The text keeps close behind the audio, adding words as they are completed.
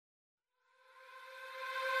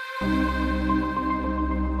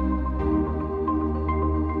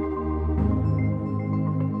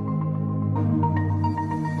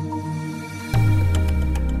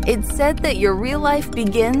It's said that your real life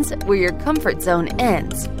begins where your comfort zone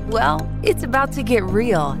ends. Well, it's about to get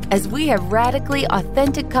real as we have radically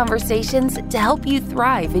authentic conversations to help you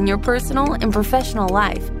thrive in your personal and professional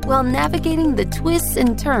life while navigating the twists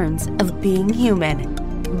and turns of being human.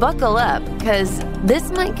 Buckle up, because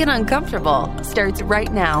This Might Get Uncomfortable starts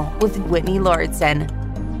right now with Whitney Lauritsen.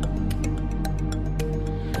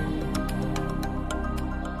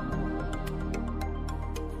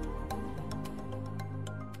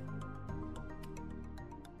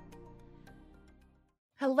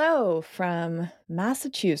 Hello from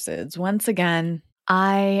Massachusetts. Once again,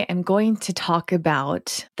 I am going to talk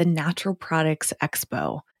about the Natural Products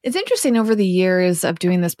Expo. It's interesting, over the years of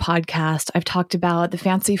doing this podcast, I've talked about the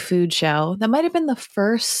Fancy Food Show. That might have been the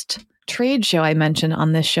first trade show I mentioned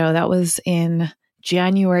on this show. That was in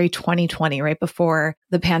January 2020, right before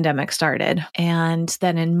the pandemic started. And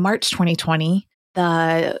then in March 2020,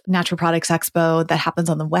 the Natural Products Expo that happens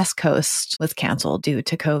on the West Coast was canceled due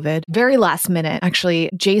to COVID. Very last minute. Actually,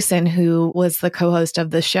 Jason, who was the co-host of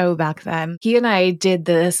the show back then, he and I did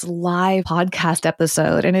this live podcast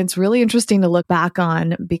episode. And it's really interesting to look back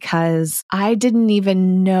on because I didn't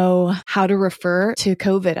even know how to refer to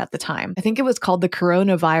COVID at the time. I think it was called the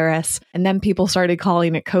coronavirus, and then people started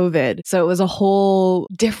calling it COVID. So it was a whole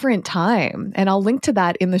different time. And I'll link to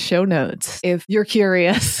that in the show notes if you're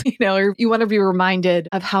curious, or you want to be reminded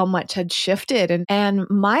of how much had shifted. And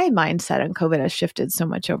my mindset on COVID has shifted so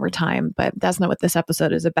much over time, but that's not what this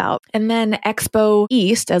episode is about. And then Expo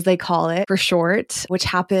East, as they call it for short, which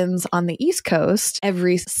happens on the East Coast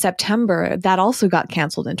every September, that also got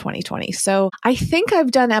canceled in 2020. So I think I've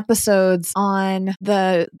done episodes on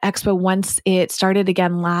the Expo once it started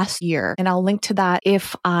again last year. And I'll link to that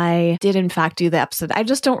if I did in fact do the episode. I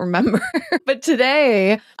just don't remember. But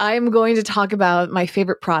today I'm going to talk about my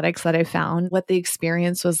favorite products that I found, what the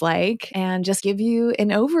experience was like, and just give you an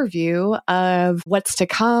overview of what's to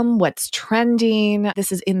come, what's trending.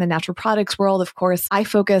 This is in the natural products world. Of course, I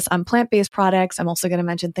focus on plant-based products. I'm also going to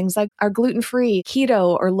mention things like are gluten-free,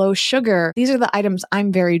 keto, or low sugar. These are the items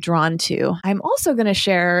I'm very drawn to. I'm also going to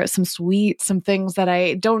share some sweets, some things that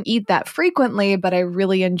I don't eat that frequently, but I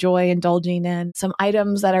really enjoy indulging in, some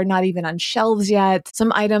items that are not even on shelves yet,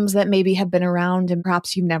 some items that maybe have been around and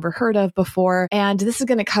perhaps you've never heard of before. And this is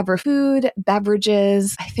going to cover food,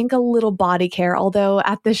 beverages, I think a little body care, although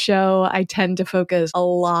at the show, I tend to focus a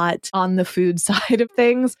lot on the food side of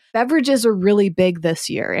things. Beverages are really big this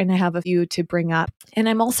year, and I have a few to bring up. And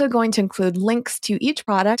I'm also going to include links to each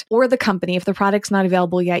product or the company. If the product's not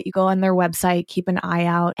available yet, you go on their website, keep an eye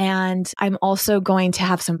out. And I'm also going to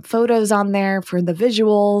have some photos on there for the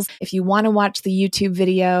visuals. If you want to watch the YouTube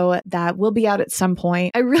video, that will be out at some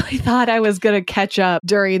point. I really thought I was going to catch up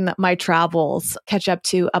during my travels, catch up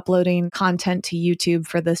to uploading content to YouTube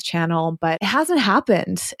for this channel, but it hasn't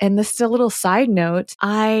happened. And this is a little side note.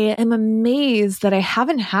 I am amazed that I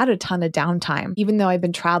haven't had a ton of downtime, even though I've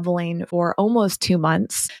been traveling for almost 2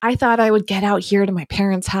 months. I thought I would get out here to my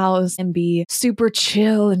parents' house and be super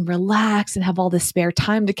chill and relaxed and have all this spare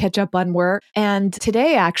time to catch up on work. And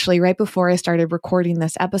today, actually, right before I started recording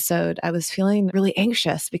this episode, I was feeling really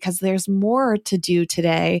anxious because there's more to do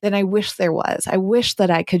today than I wish there was. I wish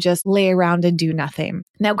that I could just lay around and do nothing.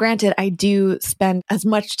 Now, granted, I do spend as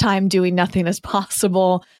much time doing nothing as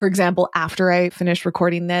possible. For example, after I finish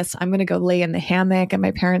recording this, I'm going to go lay in the hammock at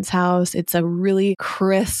my parents' house. It's a really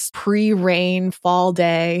crisp pre-rain fall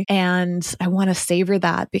day, and I want to savor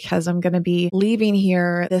that because I'm going to be leaving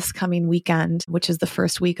here this coming weekend, which is the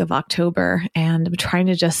first week of October, and I'm trying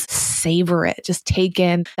to just savor it, just take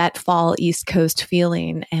in that fall East Coast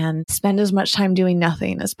feeling and spend as much time doing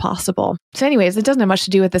nothing as possible. So anyways, it doesn't have much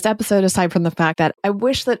to do with this episode aside from the fact that I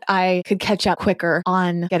wish that I could catch up quicker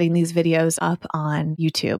on getting these videos up on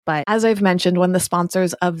YouTube. But as I've mentioned, one of the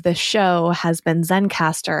sponsors of this show has been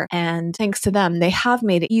Zencastr, and thanks to them, they have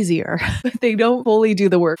made it easier, but they don't fully do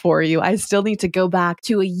the work for you. I still need to go back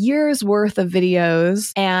to a year's worth of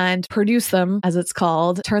videos and produce them, as it's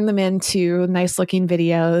called, turn them into nice looking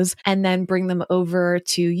videos, and then bring them over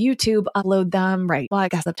to YouTube, upload them, right? Well, I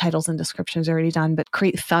guess subtitles and descriptions are already done, but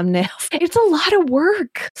create thumbnails. It's a lot of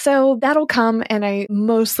work. So that'll come, and I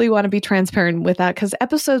mostly want to be transparent with that because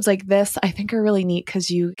episodes like this, I think, are really neat because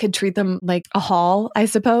you could treat them like a haul, I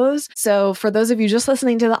suppose. So for those of you just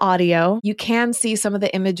listening to the audio, you can see some of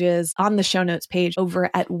the images on the show notes page over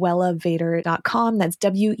at wellevatr.com. That's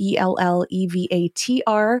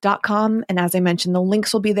WELLEVATR.com. And as I mentioned, the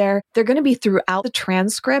links will be there. They're going to be throughout the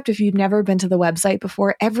transcript. If you've never been to the website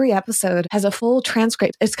before, every episode has a full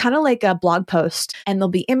transcript. It's kind of like a blog post, and there'll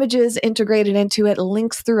be images integrated into it,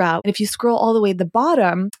 links throughout. And if you scroll all the way to the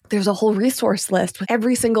bottom, there's a whole resource list with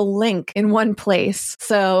every single link in one place.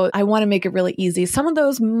 So I want to make it really easy. Some of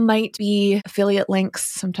those might be affiliate links.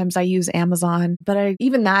 Sometimes I use Amazon, but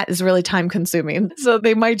even that is really time consuming. So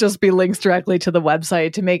they might just be links directly to the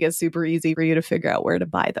website to make it super easy for you to figure out where to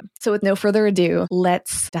buy them. So with no further ado,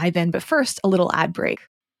 let's dive in. But first, a little ad break.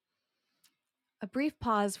 A brief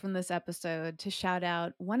pause from this episode to shout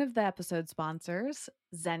out one of the episode sponsors,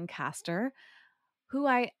 Zencastr, who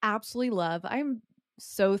I absolutely love. I'm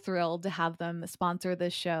so thrilled to have them sponsor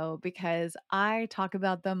this show because I talk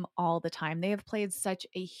about them all the time. They have played such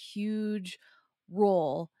a huge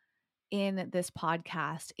role in this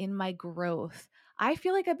podcast, in my growth. I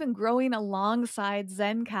feel like I've been growing alongside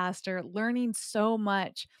Zencastr, learning so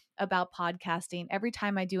much about podcasting. Every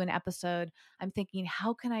time I do an episode, I'm thinking,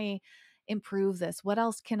 how can I improve this? What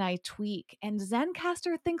else can I tweak? And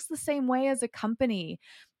Zencastr thinks the same way as a company.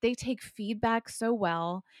 They take feedback so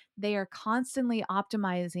well. They are constantly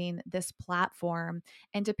optimizing this platform.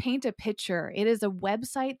 And to paint a picture, it is a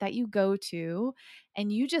website that you go to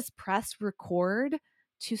and you just press record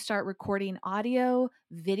to start recording audio,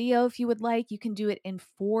 video if you would like. You can do it in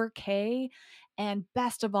 4K. And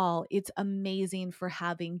best of all, it's amazing for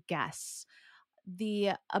having guests.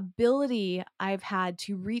 The ability I've had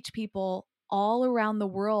to reach people all around the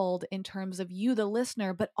world in terms of you, the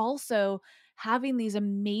listener, but also having these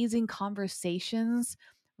amazing conversations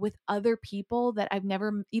with other people that I've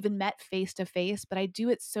never even met face to face, but I do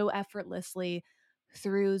it so effortlessly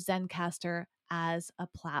through Zencastr as a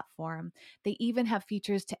platform. They even have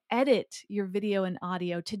features to edit your video and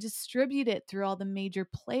audio, to distribute it through all the major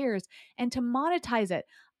players, and to monetize it.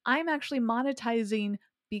 I'm actually monetizing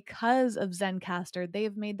because of Zencastr. They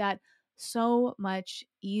have made that so much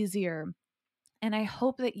easier. And I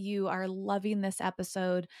hope that you are loving this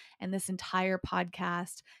episode and this entire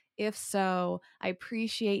podcast. If so, I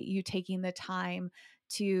appreciate you taking the time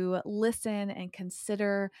to listen and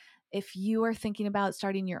consider. If you are thinking about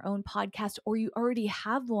starting your own podcast or you already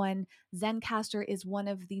have one, Zencastr is one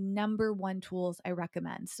of the number one tools I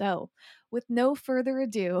recommend. So, with no further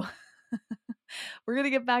ado, we're going to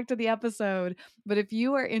get back to the episode. But if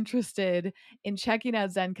you are interested in checking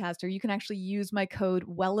out Zencastr, you can actually use my code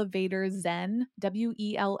WELLEVATRZEN,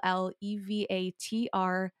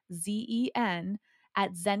 WELLEVATRZEN,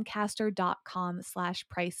 at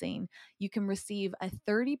zencastr.com/pricing. You can receive a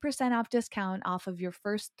 30% off discount off of your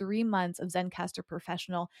first 3 months of Zencastr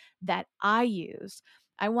Professional that I use.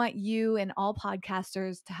 I want you and all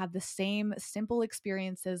podcasters to have the same simple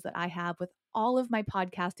experiences that I have with all of my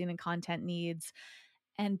podcasting and content needs.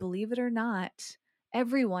 And believe it or not,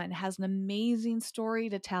 everyone has an amazing story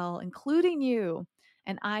to tell, including you.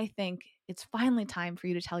 And I think it's finally time for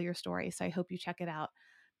you to tell your story. So I hope you check it out.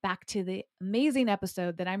 Back to the amazing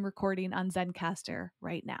episode that I'm recording on Zencastr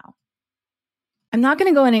right now. I'm not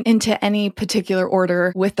going to go into any particular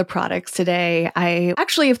order with the products today.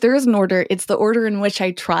 If there is an order, it's the order in which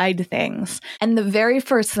I tried things. And the very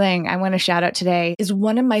first thing I want to shout out today is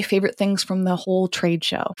one of my favorite things from the whole trade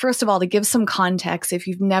show. First of all, to give some context, if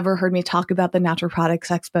you've never heard me talk about the Natural Products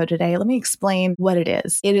Expo today, let me explain what it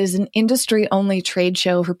is. It is an industry-only trade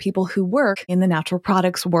show for people who work in the natural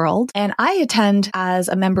products world. And I attend as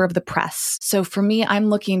a member of the press. So for me, I'm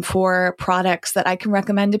looking for products that I can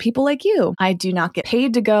recommend to people like you. I do not get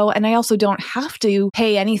paid to go, and I also don't have to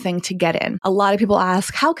pay anything to get in. A lot of people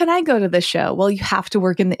ask, how can I go to this show? Well, you have to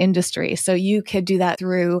work in the industry. So you could do that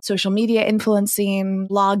through social media influencing,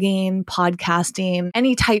 blogging, podcasting,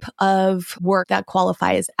 any type of work that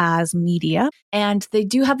qualifies as media. And they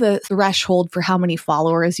do have the threshold for how many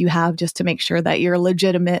followers you have just to make sure that you're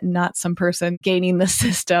legitimate and not some person gaining the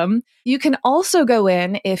system. You can also go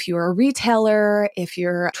in if you're a retailer, if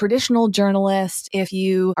you're a traditional journalist, if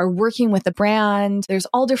you are working with a brand. There's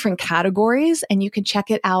all different categories, and you can check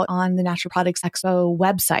it out on the Natural Products Expo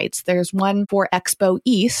websites. There's one for Expo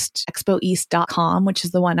East, expoeast.com, which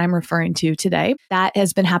is the one I'm referring to today. That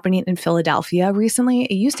has been happening in Philadelphia recently.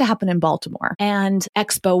 It used to happen in Baltimore. And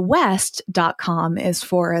expowest.com is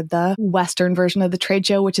for the Western version of the trade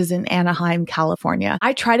show, which is in Anaheim, California.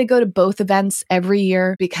 I try to go to both events every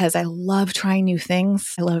year because I love trying new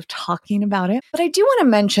things. I love talking about it. But I do want to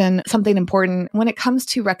mention something important when it comes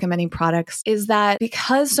to recommending products is that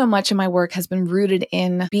because so much of my work has been rooted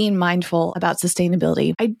in being mindful about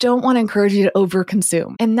sustainability, I don't want to encourage you to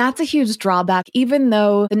overconsume. And that's a huge drawback. Even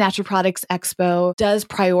though the Natural Products Expo does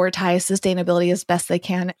prioritize sustainability as best they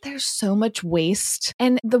can, there's so much waste.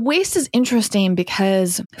 And the waste is interesting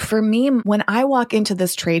because for me, when I walk into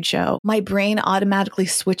this trade show, my brain automatically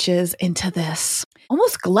switches into this.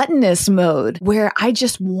 almost gluttonous mode where I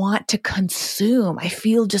just want to consume. I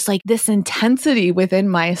feel just like this intensity within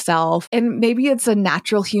myself. And maybe it's a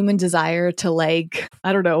natural human desire to like,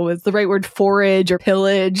 I don't know, is the right word, forage or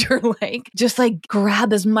pillage or like just like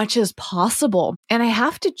grab as much as possible. And I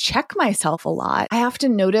have to check myself a lot. I have to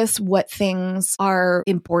notice what things are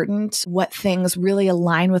important, what things really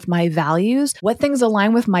align with my values, what things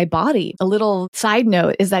align with my body. A little side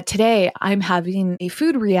note is that today I'm having a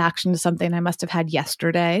food reaction to something I must have had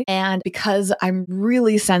yesterday. And because I'm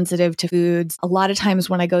really sensitive to foods, a lot of times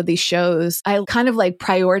when I go to these shows, I kind of like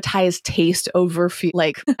prioritize taste over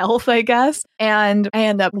like health, I guess. And I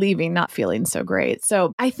end up leaving not feeling so great.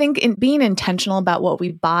 So I think in being intentional about what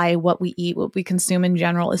we buy, what we eat, what we consume in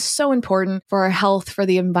general is so important for our health, for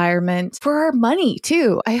the environment, for our money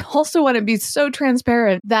too. I also want to be so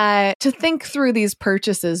transparent that to think through these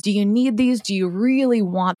purchases. Do you need these? Do you really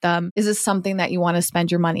want them? Is this something that you want to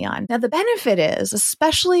spend your money on? Now, the benefit is,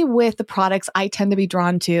 especially with the products I tend to be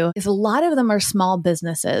drawn to, is a lot of them are small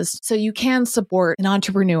businesses. So you can support an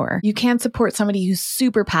entrepreneur. You can support somebody who's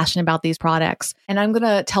super passionate about these products. And I'm going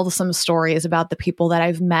to tell some stories about the people that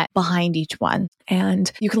I've met behind each one.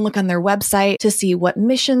 And you can look on their website to see what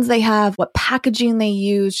missions they have, what packaging they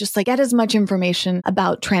use, just like get as much information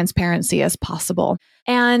about transparency as possible.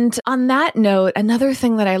 And on that note, another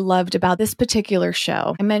thing that I loved about this particular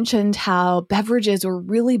show, I mentioned how beverages were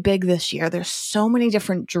really big this year. There's so many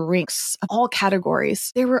different drinks of all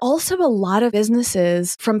categories. There were also a lot of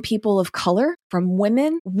businesses from people of color, from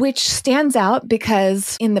women, which stands out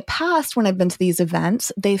because in the past, when I've been to these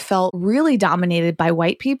events, they felt really dominated by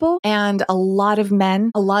white people and a lot of men,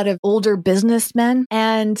 a lot of older businessmen.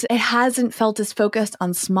 And it hasn't felt as focused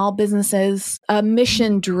on small businesses,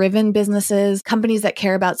 mission-driven businesses, companies that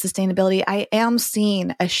care about sustainability. I am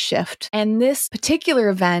seeing a shift. And this particular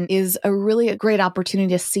event is a great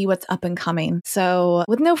opportunity to see what's up and coming. So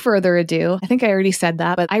with no further ado, I think I already said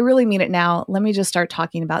that, but I really mean it now. Let me just start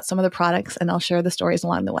talking about some of the products and I'll share the stories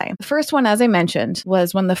along the way. The first one, as I mentioned,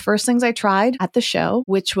 was one of the first things I tried at the show,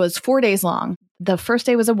 which was 4 days long. The first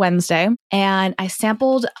day was a Wednesday, and I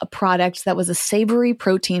sampled a product that was a savory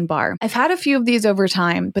protein bar. I've had a few of these over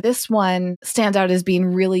time, but this one stands out as being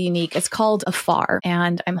really unique. It's called Afar,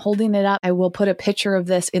 and I'm holding it up. I will put a picture of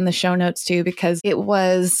this in the show notes too, because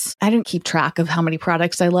I didn't keep track of how many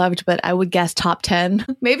products I loved, but I would guess top 10,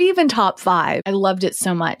 maybe even top 5. I loved it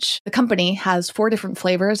so much. The company has 4 different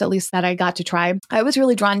flavors, at least that I got to try. I was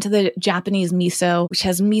really drawn to the Japanese miso, which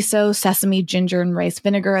has miso, sesame, ginger, and rice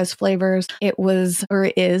vinegar as flavors. It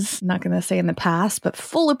is, not going to say in the past, but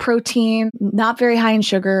full of protein, not very high in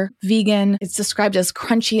sugar, vegan. It's described as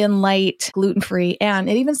crunchy and light, gluten-free. And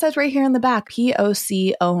it even says right here in the back,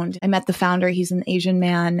 POC owned. I met the founder. He's an Asian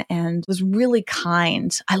man and was really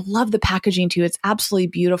kind. I love the packaging too. It's absolutely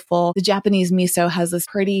beautiful. The Japanese miso has this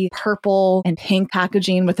pretty purple and pink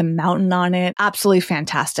packaging with a mountain on it. Absolutely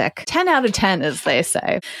fantastic. 10 out of 10, as they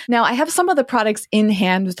say. Now, I have some of the products in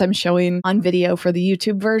hand, which I'm showing on video for the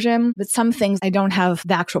YouTube version, but some things I don't have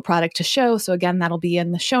the actual product to show. So again, that'll be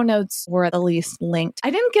in the show notes or at least linked.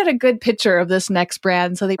 I didn't get a good picture of this next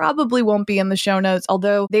brand, so they probably won't be in the show notes,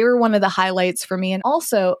 although they were one of the highlights for me and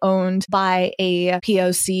also owned by a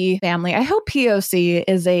POC family. I hope POC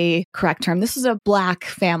is a correct term. This is a Black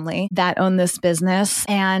family that owned this business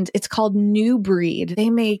and it's called New Breed.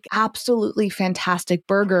 They make absolutely fantastic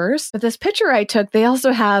burgers. But this picture I took, they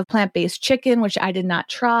also have plant-based chicken, which I did not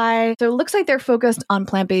try. So it looks like they're focused on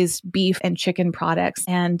plant-based beef and chicken products,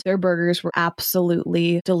 and their burgers were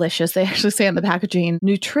absolutely delicious. They actually say on the packaging,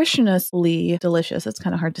 nutritiously delicious. It's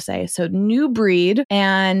kind of hard to say. So New Breed,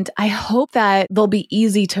 and I hope that they'll be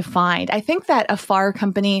easy to find. I think that Afar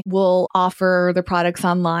company will offer the products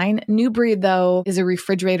online. New Breed, though, is a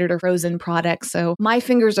refrigerated or frozen product. So my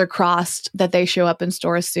fingers are crossed that they show up in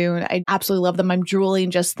stores soon. I absolutely love them. I'm drooling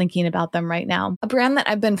just thinking about them right now. A brand that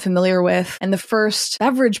I've been familiar with, and the first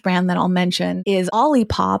beverage brand that I'll mention is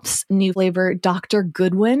Olipop's new flavor, Dr.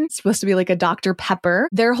 Goodwin. It's supposed to be like a Dr. Pepper.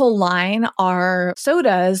 Their whole line are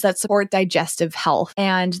sodas that support digestive health,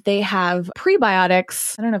 and they have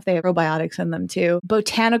prebiotics. I don't know if they have probiotics in them too,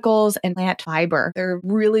 botanicals and plant fiber. They're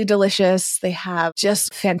really delicious. They have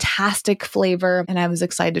just fantastic flavor, and I was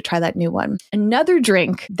excited to try that new one. Another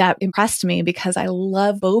drink that impressed me because I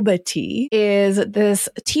love boba tea is this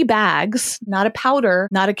tea bags, not a powder,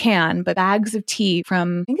 not a can, but bags of tea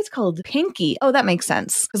from, I think it's called Pinky. Oh, that makes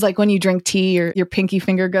sense. Because like when you drink of tea, your pinky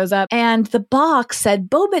finger goes up. And the box said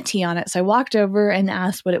boba tea on it. So I walked over and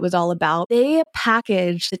asked what it was all about. They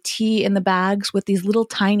packaged the tea in the bags with these little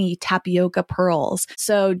tiny tapioca pearls.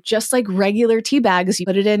 So just like regular tea bags, you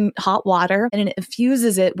put it in hot water and it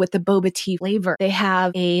infuses it with the boba tea flavor. They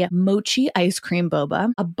have a mochi ice cream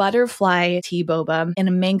boba, a butterfly tea boba, and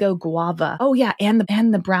a mango guava. Oh yeah, and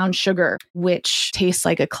the brown sugar, which tastes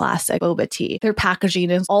like a classic boba tea. Their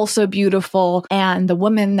packaging is also beautiful, and the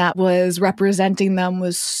woman that was representing them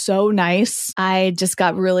was so nice. I just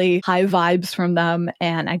got really high vibes from them,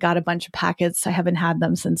 and I got a bunch of packets. I haven't had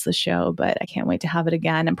them since the show, but I can't wait to have it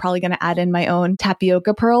again. I'm probably going to add in my own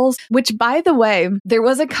tapioca pearls, which, by the way, there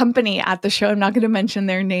was a company at the show. I'm not going to mention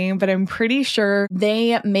their name, but I'm pretty sure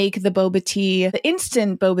they make the boba tea, the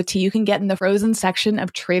instant boba tea you can get in the frozen section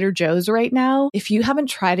of Trader Joe's right now. If you haven't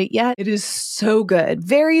tried it yet, it is so good.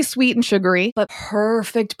 Very sweet and sugary, but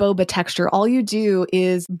perfect boba texture. All you do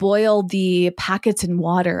is boil the packets in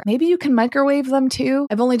water. Maybe you can microwave them too.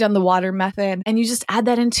 I've only done the water method, and you just add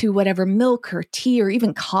that into whatever milk or tea or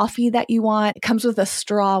even coffee that you want. It comes with a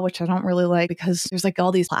straw, which I don't really like because there's like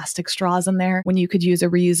all these plastic straws in there when you could use a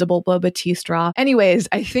reusable boba tea straw. Anyways,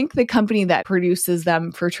 I think the company that produces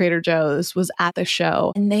them for Trader Joe's was at the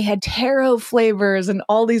show, and they had taro flavors and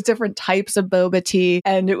all these different types of boba tea,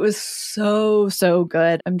 and it was so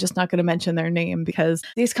good. I'm just not going to mention their name because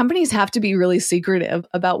these companies have to be really secretive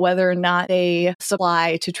about whether or not they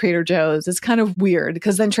supply to Trader Joe's. It's kind of weird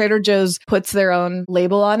because then Trader Joe's puts their own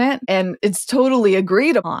label on it and it's totally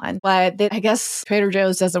agreed upon, but I guess Trader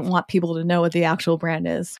Joe's doesn't want people to know what the actual brand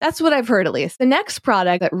is. That's what I've heard, at least. The next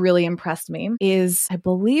product that really impressed me is, I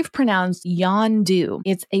believe, pronounced Yondu.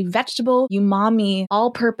 It's a vegetable umami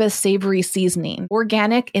all-purpose savory seasoning,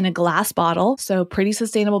 organic in a glass bottle, so pretty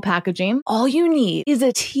sustainable packaging. All you need is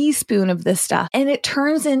a teaspoon of this stuff, and it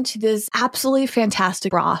turns into this absolutely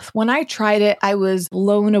fantastic broth. When I tried it, I was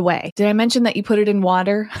blown away. Did I mention that you put it in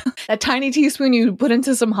water? A tiny teaspoon you put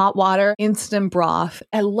into some hot water, instant broth.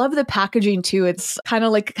 I love the packaging too. It's kind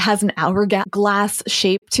of like has an hourglass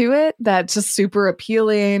shape to it that's just super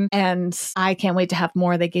appealing, and I can't wait to have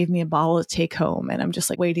more. They gave me a bottle to take home, and I'm just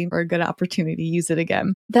like waiting for a good opportunity to use it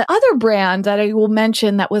again. The other brand that I will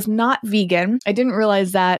mention that was not vegan, I didn't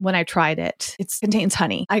realize that when I tried it. It contains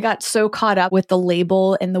honey. I got so caught up with the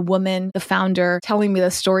label and the woman, the founder, telling me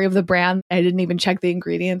the story of the brand. I didn't even check the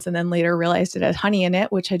ingredients and then later realized it had honey in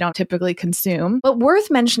it, which I don't typically consume. But worth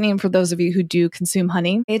mentioning for those of you who do consume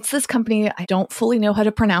honey, it's this company I don't fully know how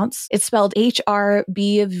to pronounce. It's spelled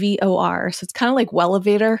HRBVOR. So it's kind of like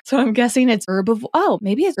Wellevator. So I'm guessing it's herbivore. Oh,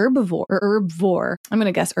 maybe it's herbivore or herbivore. I'm going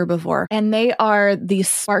to guess herbivore. And they are the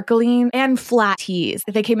sparkling and flat teas.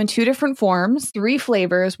 They came in 2 different forms, 3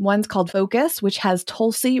 flavors. One's called Focus, which has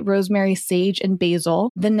Tulsi, rosemary, sage, and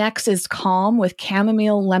basil. The next is Calm with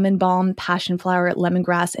chamomile, lemon balm, passion flower,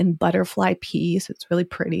 lemongrass, and butterfly pea. So it's really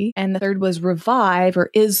pretty. And the third was Revive, or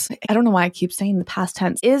is, I don't know why I keep saying the past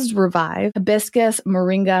tense, is Revive, hibiscus,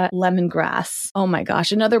 moringa, lemongrass. Oh my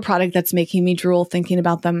gosh, another product that's making me drool thinking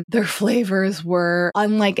about them. Their flavors were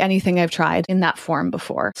unlike anything I've tried in that form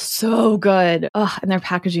before. So good. Oh, and their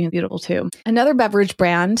packaging is beautiful too. Another beverage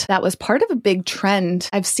brand that was part of a big trend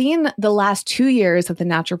I've seen the last 2 years at the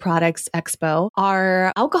Natural Products Expo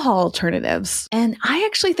are alcohol alternatives. And I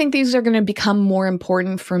actually think these are going to become more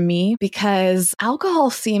important for me because alcohol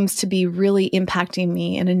seems to be really impacting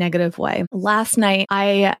me in a negative way. Last night,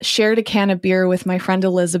 I shared a can of beer with my friend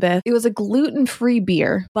Elizabeth. It was a gluten-free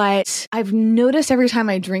beer, but I've noticed every time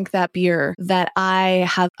I drink that beer that I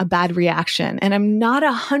have a bad reaction. And I'm not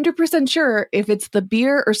 100% sure if it's the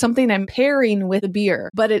beer or something I'm pairing with the beer,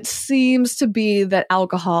 but it seems to be that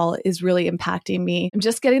alcohol is really impacting me. I'm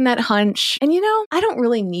just getting that hunch. And I don't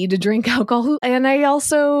really need to drink alcohol. And I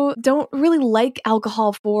also don't really like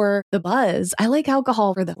alcohol for the buzz. I like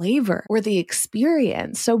alcohol for the flavor or the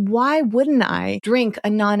experience. So why wouldn't I drink a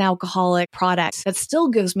non-alcoholic product that still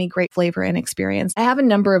gives me great flavor and experience? I have a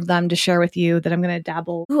number of them to share with you that I'm going to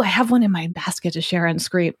dabble. Ooh, I have one in my basket to share on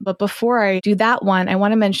Scream. But before I do that one, I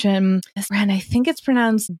want to mention this brand. I think it's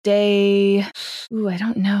pronounced I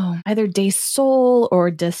don't know. Either Desol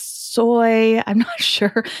or Desoy. I'm not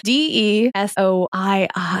sure. Desoi,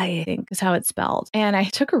 I think is how it's spelled. And I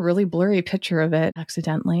took a really blurry picture of it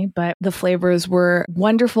accidentally, but the flavors were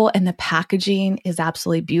wonderful and the packaging is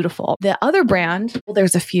absolutely beautiful. The other brand, well,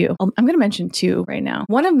 there's a few. I'm going to mention 2 right now.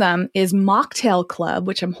 One of them is Mocktail Club. Club,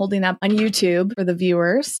 which I'm holding up on YouTube for the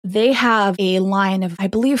viewers. They have a line of, I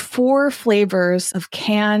believe, 4 flavors of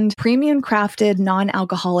canned, premium crafted,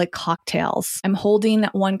 non-alcoholic cocktails. I'm holding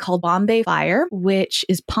one called Bombay Fire, which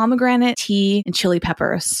is pomegranate, tea, and chili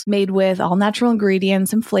peppers, made with all natural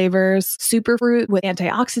ingredients and flavors, superfruit with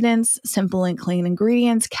antioxidants, simple and clean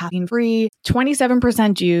ingredients, caffeine-free,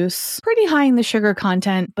 27% juice, pretty high in the sugar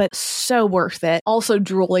content, but so worth it. Also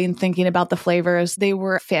drooling thinking about the flavors. They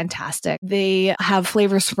were fantastic. They have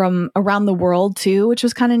flavors from around the world too, which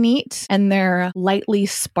was kind of neat, and they're lightly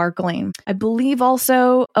sparkling. I believe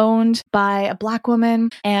also owned by a Black woman,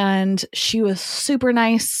 and she was super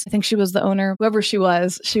nice. I think she was the owner. Whoever she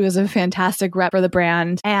was a fantastic rep for the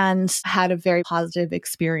brand and had a very positive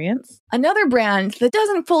experience. Another brand that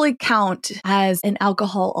doesn't fully count as an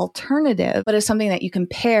alcohol alternative, but is something that you can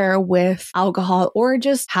pair with alcohol or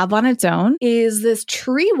just have on its own, is this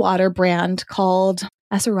tree water brand called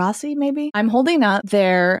Asahi, maybe? I'm holding up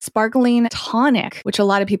their sparkling tonic, which a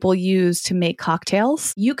lot of people use to make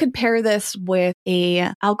cocktails. You could pair this with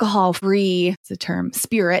a alcohol-free, it's a term,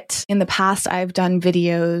 spirit. In the past, I've done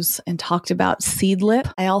videos and talked about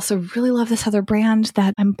Seedlip. I also really love this other brand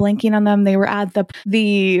that I'm blanking on them. They were at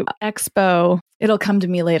the expo. It'll come to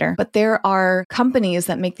me later. But there are companies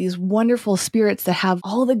that make these wonderful spirits that have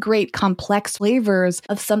all the great complex flavors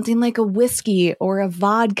of something like a whiskey or a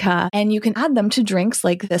vodka. And you can add them to drinks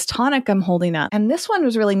like this tonic I'm holding up. And this one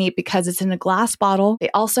was really neat because it's in a glass bottle. They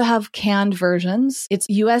also have canned versions. It's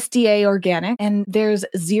USDA organic and there's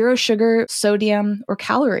 0 sugar, sodium, or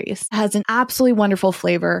calories. It has an absolutely wonderful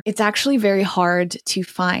flavor. It's actually very hard to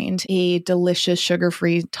find a delicious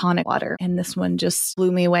sugar-free tonic water. And this one just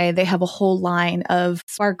blew me away. They have a whole line of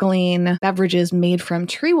sparkling beverages made from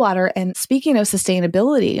tree water. And speaking of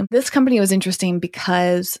sustainability, this company was interesting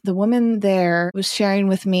because the woman there was sharing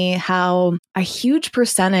with me how a huge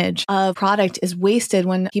percentage of product is wasted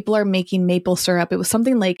when people are making maple syrup. It was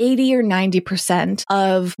something like 80 or 90%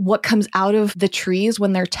 of what comes out of the trees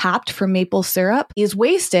when they're tapped for maple syrup is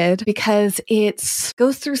wasted because it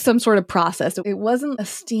goes through some sort of process. It wasn't a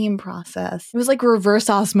steam process. It was like reverse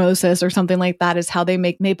osmosis or something like that is how they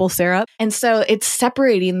make maple syrup. And so it's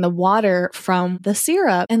separating the water from the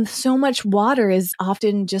syrup, and so much water is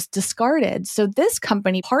often just discarded. So this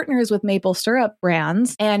company partners with maple syrup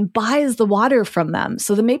brands and buys the water from them.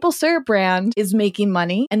 So the maple syrup brand is making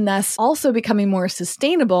money and thus also becoming more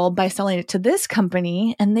sustainable by selling it to this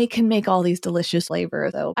company, and they can make all these delicious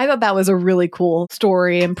flavors. So I thought that was a really cool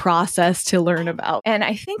story and process to learn about. And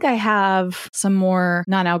I think I have some more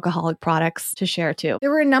non-alcoholic products to share too.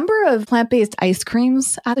 There were a number of plant-based ice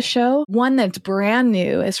creams at the show. One that's brand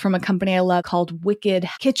new is from a company I love called Wicked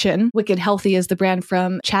Kitchen. Wicked Healthy is the brand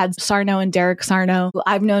from Chad Sarno and Derek Sarno, who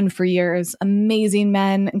I've known for years. Amazing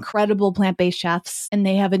men, incredible plant-based chefs, and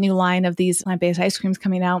they have a new line of these plant-based ice creams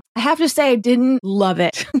coming out. I have to say I didn't love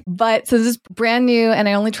it, but so this is brand new and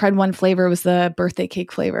I only tried one flavor, was the birthday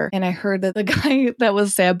cake flavor. And I heard that the guy that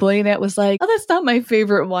was sampling it was like, oh, that's not my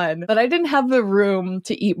favorite one, but I didn't have the room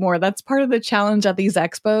to eat more. That's part of the challenge at these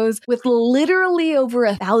expos. With literally over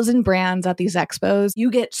 1,000 brands at these expos, you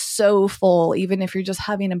get so full, even if you're just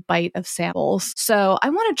having a bite of samples. So I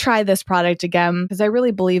want to try this product again because I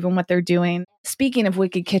really believe in what they're doing. Speaking of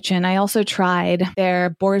Wicked Kitchen, I also tried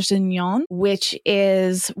their bourguignon, which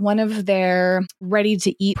is one of their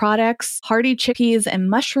ready-to-eat products. Hearty chickpeas and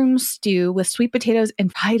mushroom stew with sweet potatoes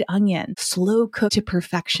and fried onion, slow cooked to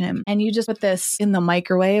perfection. And you just put this in the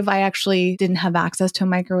microwave. I actually didn't have access to a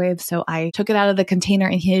microwave, so I took it out of the container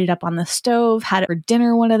and heated it up on the stove, had it for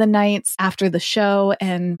dinner one of the nights after the show,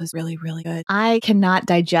 and it was really, really good. I cannot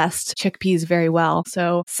digest chickpeas very well,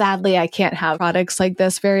 so sadly I can't have products like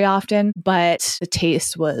this very often, but the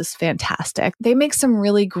taste was fantastic. They make some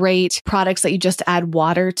really great products that you just add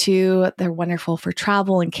water to. They're wonderful for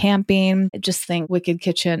travel and camping. I just think Wicked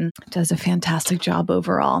Kitchen does a fantastic job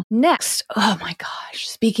overall. Next, oh my gosh,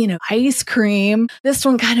 speaking of ice cream, this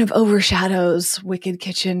one kind of overshadows Wicked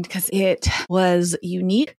Kitchen because it was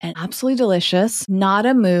unique and absolutely delicious.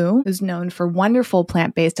 Nada Moo, who's known for wonderful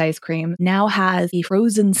plant-based ice cream, now has a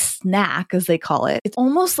frozen snack, as they call it. It's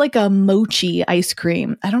almost like a mochi ice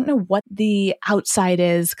cream. I don't know what the outside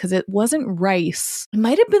is because it wasn't rice. It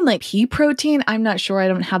might have been like pea protein. I'm not sure. I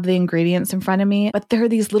don't have the ingredients in front of me, but there are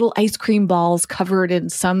these little ice cream balls covered in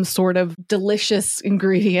some sort of delicious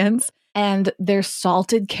ingredients. and their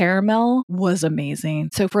salted caramel was amazing.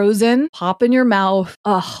 So frozen, pop in your mouth.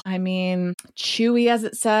 Oh, I mean, chewy as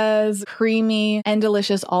it says, creamy and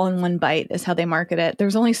delicious all in one bite is how they market it.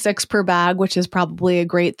 There's only 6 per bag, which is probably a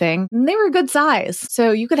great thing. And they were a good size.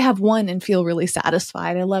 So you could have one and feel really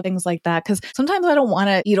satisfied. I love things like that because sometimes I don't want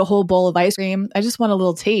to eat a whole bowl of ice cream. I just want a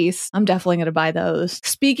little taste. I'm definitely going to buy those.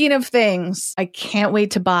 Speaking of things I can't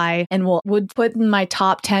wait to buy and would put in my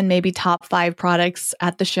top 10, maybe top 5 products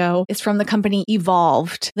at the show is from the company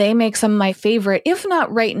Evolved. They make some of my favorite, if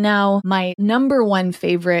not right now, my number one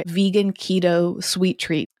favorite vegan keto sweet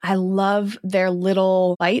treat. I love their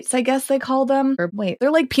little bites, I guess they call them. Or wait,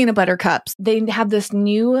 they're like peanut butter cups. They have this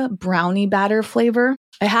new brownie batter flavor.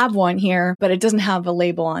 I have one here, but it doesn't have a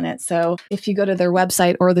label on it. So if you go to their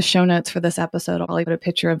website or the show notes for this episode, I'll probably put a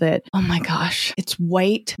picture of it. Oh my gosh. It's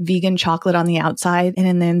white vegan chocolate on the outside and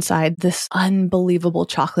in the inside, this unbelievable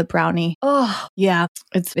chocolate brownie. Oh yeah,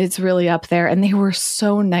 it's really up there. And they were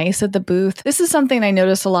so nice at the booth. This is something I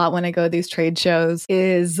notice a lot when I go to these trade shows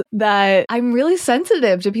is that I'm really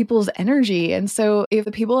sensitive to people's energy. And so if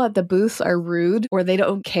the people at the booths are rude or they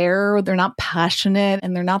don't care or they're not passionate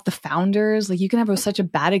and they're not the founders, like you can have such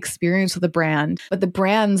a bad experience with a brand, but the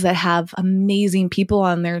brands that have amazing people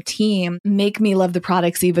on their team make me love the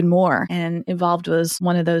products even more. And Evolved was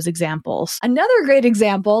one of those examples. Another great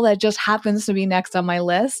example that just happens to be next on my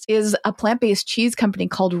list is a plant-based cheese company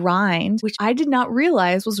called Rind, which I did not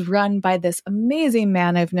realize was run by this amazing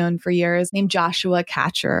man I've known for years named Joshua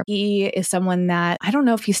Katcher. He is someone that I don't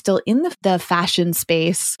know if he's still in the fashion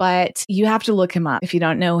space, but you have to look him up if you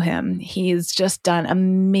don't know him. He's just done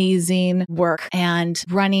amazing work and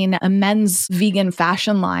running a men's vegan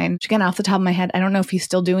fashion line, which again, off the top of my head, I don't know if he's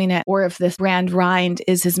still doing it or if this brand Rind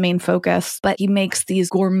is his main focus, but he makes these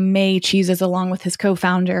gourmet cheeses along with his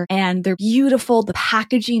co-founder and they're beautiful. The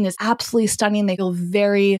packaging is absolutely stunning. They feel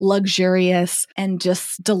very luxurious and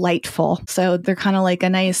just delightful. So they're kind of like a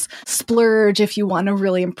nice splurge if you want to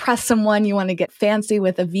really impress someone, you want to get fancy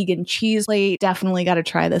with a vegan cheese plate, definitely got to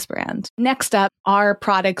try this brand. Next up are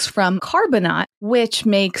products from Carbonate, which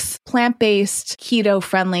makes plant-based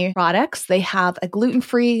keto-friendly products. They have a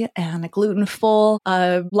gluten-free and a gluten-full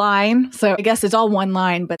line. So I guess it's all one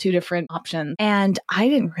line, but 2 different options. And I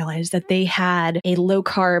didn't realize that they had a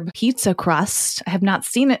low-carb pizza crust. I have not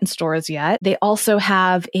seen it in stores yet. They also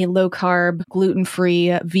have a low-carb,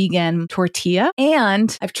 gluten-free vegan tortilla.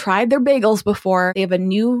 And I've tried their bagels before. They have a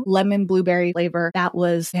new lemon blueberry flavor that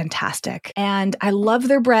was fantastic. And I love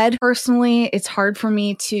their bread. Personally, it's hard for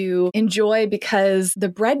me to enjoy because the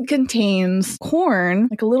bread contains corn,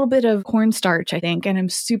 like a little bit of cornstarch, I think, and I'm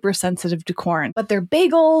super sensitive to corn. But their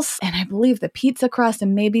bagels, and I believe the pizza crust,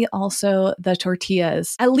 and maybe also the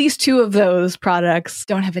tortillas, at least 2 of those products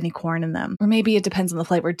don't have any corn in them. Or maybe it depends on the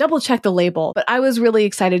flavor. Double check the label. But I was really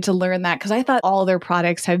excited to learn that because I thought all their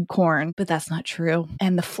products had corn, but that's not true.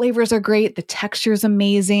 And the flavors are great. The texture is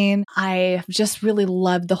amazing. I just really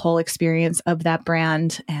loved the whole experience of that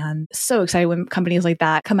brand and so excited when companies like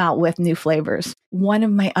that come out with new flavors. One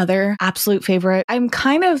of my other absolute favorite, I'm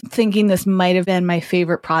kind of thinking this might have been my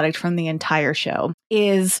favorite product from the entire show,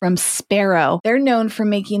 is from Sparrow. They're known for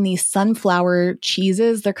making these sunflower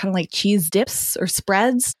cheeses. They're kind of like cheese dips or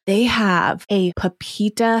spreads. They have a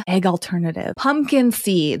pepita egg alternative, pumpkin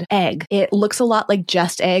seed egg. It looks a lot like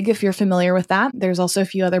Just Egg if you're familiar with that. There's also a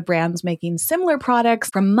few other brands making similar products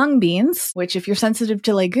from mung beans, which if you're sensitive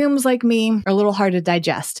to legumes like me, are a little hard to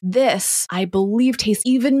digest. This, I believe, tastes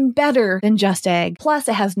even better than Just Egg. Plus,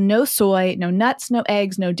 it has no soy, no nuts, no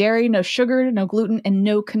eggs, no dairy, no sugar, no gluten, and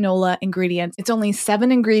no canola ingredients. It's only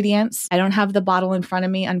 7 ingredients. I don't have the bottle in front of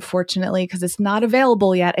me, unfortunately, because it's not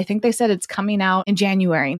available yet. I think they said it's coming out in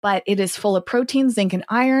January, but it is full of protein, zinc, and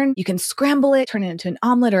iron. You can scramble it, turn it into an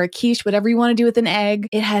omelet or a quiche, whatever you want to do with an egg.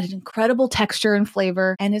 It had an incredible texture and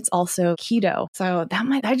flavor, and it's also keto. So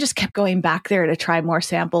I just kept going back there to try more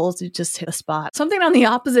samples. It just hit a spot. Something on the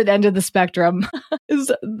opposite end of the spectrum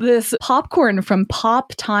is this popcorn from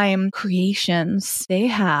Pop Time Creations. They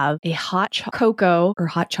have a hot cocoa or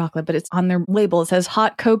hot chocolate, but it's on their label. It says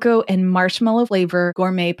hot cocoa and marshmallow flavor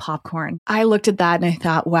gourmet popcorn. I looked at that and I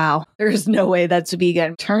thought, wow, there's no way that's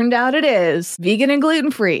vegan. Turned out it is vegan and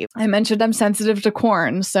gluten-free. I mentioned I'm sensitive to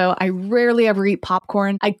corn, so I rarely ever eat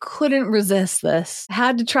popcorn. I couldn't resist this. I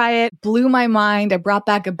had to try it. Blew my mind. I brought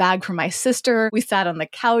back a bag for my sister. We sat on the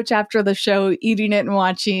couch after the show, eating it and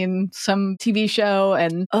watching some TV show,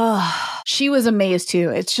 and she was amazed too.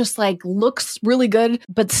 It's just like looks looks really good,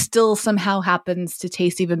 but still somehow happens to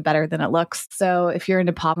taste even better than it looks. So if you're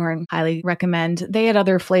into popcorn, highly recommend. They had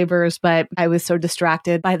other flavors, but I was so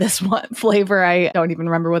distracted by this one flavor. I don't even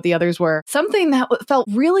remember what the others were. Something that felt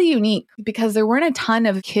really unique because there weren't a ton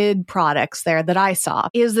of kid products there that I saw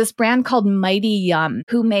is this brand called Mighty Yum,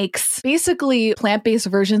 who makes basically plant-based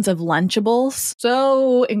versions of Lunchables.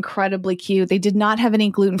 So incredibly cute. They did not have any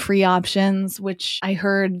gluten-free options, which I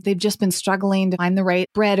heard they've just been struggling to find the right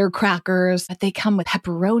bread or crackers, but they come with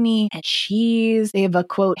pepperoni and cheese. They have a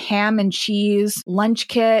quote, ham and cheese lunch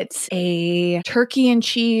kit, a turkey and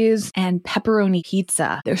cheese, and pepperoni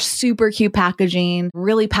pizza. They're super cute packaging,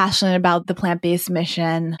 really passionate about the plant-based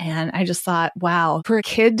mission. And I just thought, wow, for a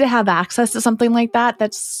kid to have access to something like that,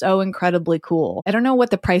 that's so incredibly cool. I don't know what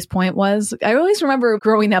the price point was. I always remember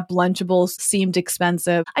growing up, Lunchables seemed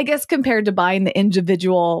expensive. I guess compared to buying the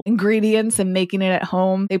individual ingredients and making it at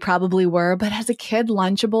home, they probably were. But as a kid,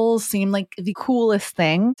 Lunchables seemed like the coolest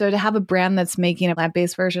thing. So to have a brand that's making a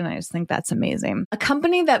plant-based version, I just think that's amazing. A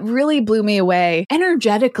company that really blew me away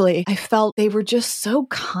energetically. I felt they were just so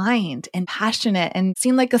kind and passionate and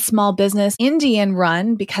seemed like a small business, Indian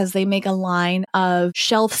run, because they make a line of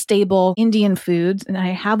shelf-stable Indian foods. And I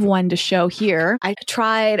have one to show here. I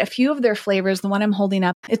tried a few of their flavors. The one I'm holding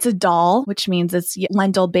up, it's a dal, which means it's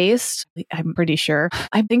lentil based. I'm pretty sure.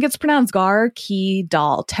 I think it's pronounced gar ki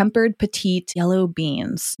dal, tempered petite yellow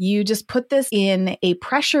beans. You just put this in a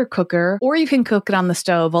pressure cooker, or you can cook it on the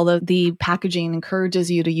stove, although the packaging encourages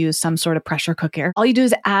you to use some sort of pressure cooker. All you do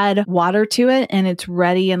is add water to it and it's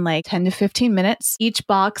ready in like 10 to 15 minutes. Each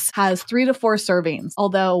box has 3 to 4 servings.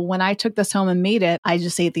 Although when I took this home and made it, I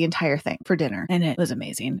just ate the entire thing for dinner and it was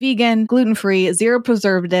amazing. Vegan, gluten-free, zero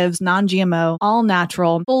preservatives, non-GMO, all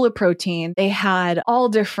natural, full of protein. They had all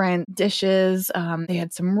different dishes. They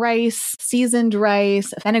had some rice, seasoned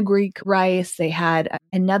rice, fenugreek rice. They had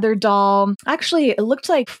another dal. Actually, it looked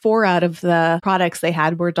like 4 out of the products they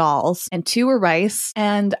had were dals and 2 were rice.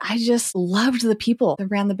 And I just loved the people that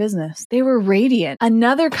ran the business. They were radiant.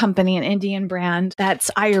 Another company, an Indian brand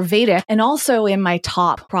that's Ayurvedic and also in my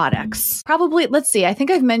top products. Probably, let's see, I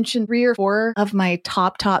think I've mentioned 3 or 4 of my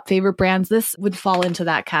top favorite brands. This would fall into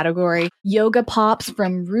that category. Yoga Pops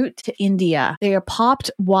from Root to India. They are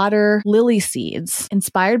popped water lily seeds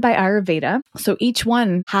inspired by Ayurveda. So each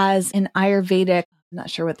one has an Ayurvedic, I'm not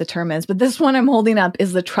sure what the term is, but this one I'm holding up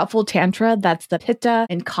is the Truffle Tantra. That's the Pitta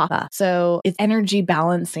and Kapha. So it's energy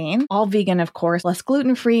balancing, all vegan, of course, less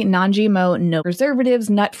gluten-free, non-GMO, no preservatives,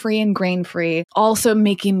 nut-free and grain-free, also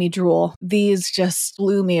making me drool. These just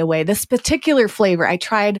blew me away. This particular flavor, I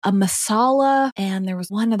tried a masala and there was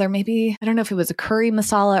one other, maybe, I don't know if it was a curry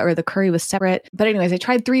masala or the curry was separate. But anyways, I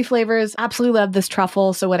tried 3 flavors, absolutely loved this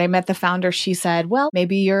truffle. So when I met the founder, she said, well,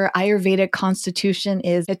 maybe your Ayurvedic constitution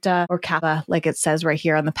is Pitta or Kapha, like it says right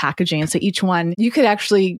here on the packaging. So each one you could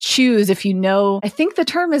actually choose if you know, I think the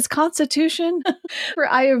term is constitution for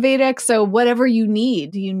Ayurvedic. So whatever you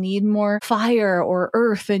need, do you need more fire or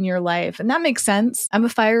earth in your life? And that makes sense. I'm a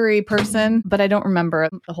fiery person, but I don't remember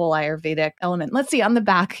the whole Ayurvedic element. Let's see on the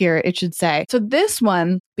back here, it should say. So this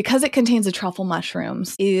one, because it contains the truffle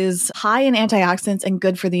mushrooms, is high in antioxidants and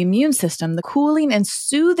good for the immune system. The cooling and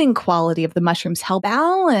soothing quality of the mushrooms help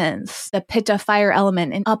balance the Pitta fire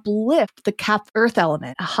element and uplift the Kapha earth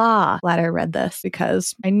element. Aha, glad I read this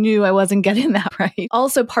because I knew I wasn't getting that right.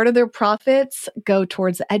 Also, part of their profits go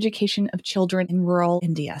towards the education of children in rural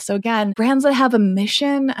India. So again, brands that have a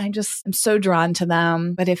mission, I'm so drawn to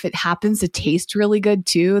them. But if it happens to taste really good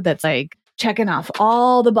too, that's like checking off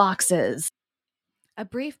all the boxes. A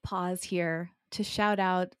brief pause here to shout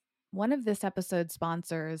out one of this episode's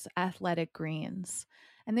sponsors, Athletic Greens.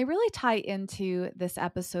 And they really tie into this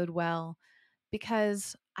episode well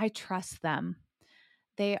because I trust them.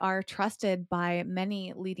 They are trusted by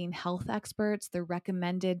many leading health experts. They're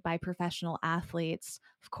recommended by professional athletes.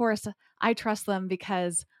 Of course, I trust them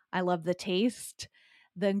because I love the taste.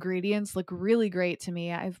 The ingredients look really great to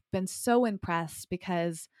me. I've been so impressed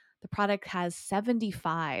because the product has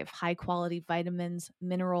 75 high-quality vitamins,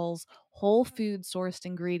 minerals, whole food sourced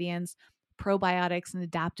ingredients, probiotics, and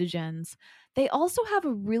adaptogens. They also have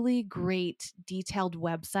a really great detailed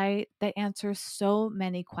website that answers so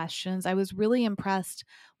many questions. I was really impressed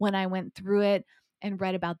when I went through it and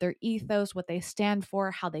read about their ethos, what they stand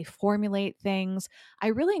for, how they formulate things. I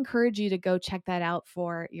really encourage you to go check that out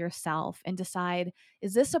for yourself and decide,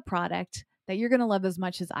 is this a product that you're going to love as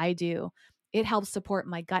much as I do? It helps support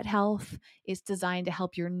my gut health. It's designed to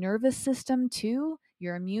help your nervous system too,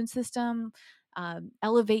 your immune system,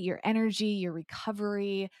 elevate your energy, your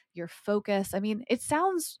recovery, your focus. I mean, it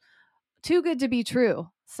sounds too good to be true.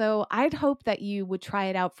 So I'd hope that you would try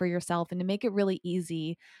it out for yourself. And to make it really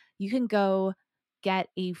easy, you can go get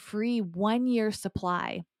a free 1-year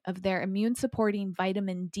supply of their immune supporting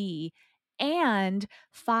vitamin D and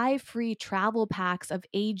 5 free travel packs of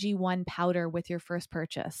AG1 powder with your first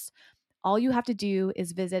purchase. All you have to do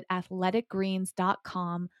is visit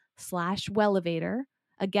athleticgreens.com/wellevator.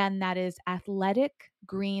 Again, that is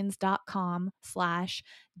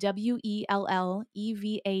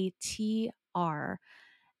athleticgreens.com/WELLEVATR.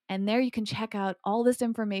 And there you can check out all this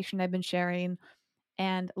information I've been sharing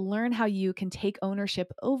and learn how you can take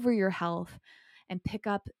ownership over your health and pick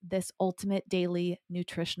up this ultimate daily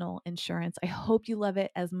nutritional insurance. I hope you love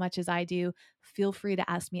it as much as I do. Feel free to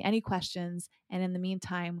ask me any questions. And in the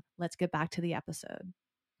meantime, let's get back to the episode.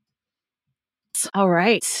 All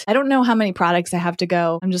right. I don't know how many products I have to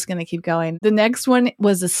go. I'm just going to keep going. The next one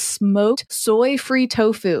was a smoked soy-free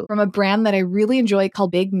tofu from a brand that I really enjoy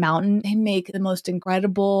called Big Mountain. They make the most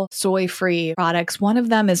incredible soy-free products. One of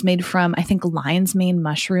them is made from, I think, lion's mane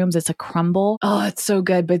mushrooms. It's a crumble. Oh, it's so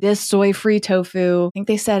good. But this soy-free tofu, I think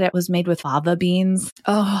they said it was made with fava beans.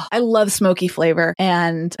 Oh, I love smoky flavor.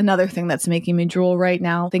 And another thing that's making me drool right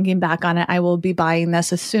now, thinking back on it, I will be buying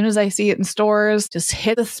this as soon as I see it in stores. Just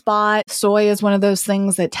hit the spot. Soy is one of those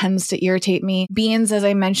things that tends to irritate me. Beans, as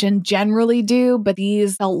I mentioned, generally do, but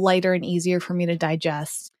these felt lighter and easier for me to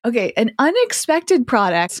digest. Okay, an unexpected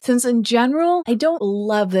product, since in general, I don't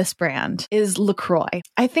love this brand, is LaCroix.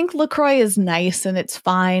 I think LaCroix is nice and it's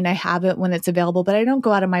fine. I have it when it's available, but I don't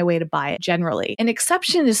go out of my way to buy it generally. An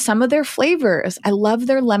exception is some of their flavors. I love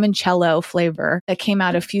their limoncello flavor that came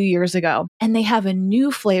out a few years ago. And they have a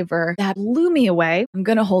new flavor that blew me away. I'm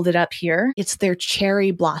going to hold it up here. It's their cherry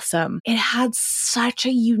blossom. It had such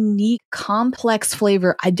a unique, complex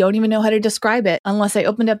flavor. I don't even know how to describe it unless I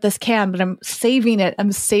opened up this can, but I'm saving it.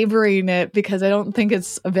 I'm savoring it because I don't think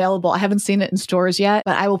it's available. I haven't seen it in stores yet,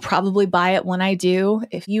 but I will probably buy it when I do.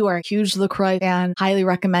 If you are a huge LaCroix fan, highly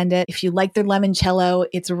recommend it. If you like their limoncello,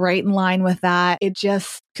 it's right in line with that. It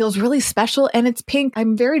just feels really special and it's pink.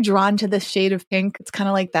 I'm very drawn to this shade of pink. It's kind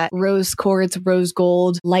of like that rose quartz, rose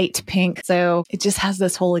gold, light pink. So it just has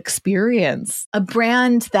this whole experience. A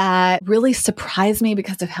brand that really surprised me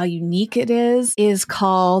because of how unique it is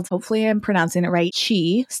called, hopefully I'm pronouncing it right,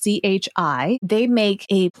 Chi, C-H-I. They make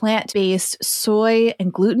a plant-based soy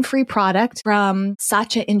and gluten-free product from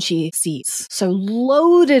Sacha Inchi seeds. So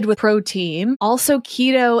loaded with protein, also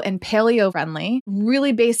keto and paleo friendly,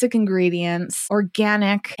 really basic ingredients,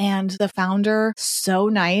 organic, and the founder, so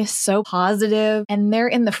nice, so positive. And they're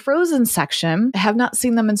in the frozen section. I have not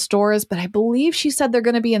seen them in stores, but I believe she said they're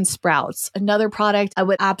going to be in Sprouts. Another product I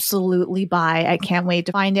would absolutely buy. I can't wait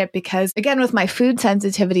to find it because, again, with my food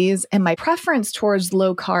sensitivities and my preference towards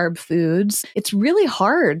low carb foods, it's really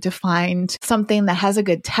hard to find something that has a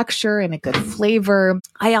good texture and a good flavor.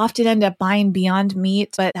 I often end up buying Beyond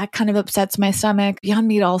Meat, but that kind of upsets my stomach. Beyond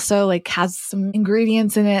Meat also has some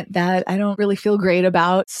ingredients in it that I don't really feel great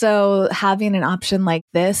about. So having an option like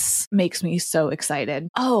this makes me so excited.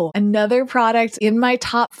 Oh, another product in my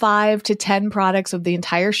top 5 to 10 products of the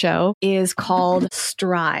entire show is called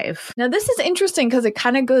Strive. Now, this is interesting because it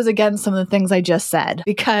kind of goes against some of the things I just said,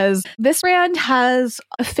 because this brand has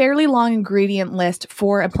a fairly long ingredient list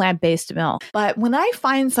for a plant-based milk. But when I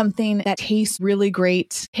find something that tastes really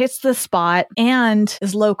great, hits the spot, and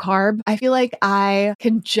is low carb, I feel like I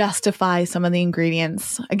can justify some of the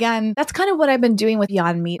ingredients. Again, that's kind of what I've been doing with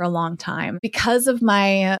Beyond Meat for a long time. Because of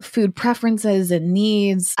my food preferences and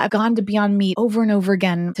needs, I've gone to Beyond Meat over and over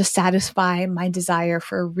again to satisfy my desire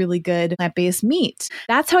for really good plant-based meat.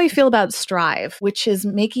 That's how I feel about Strive, which is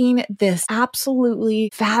making this absolutely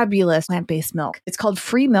fabulous plant-based milk. It's called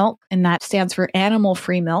Free Milk, and that stands for animal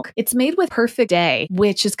free milk. It's made with Perfect Day,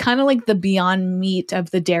 which is kind of like the Beyond Meat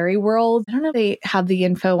of the dairy world. I don't know if they have the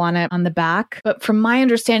info on it on the back, but from my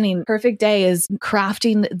understanding, Perfect Day is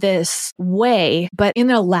crafting this whey, but in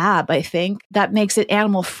a lab, I think, that makes it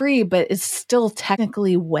animal free, but it's still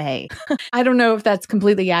technically whey. I don't know if that's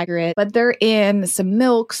completely accurate, but they're in some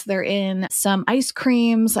milks, they're in some ice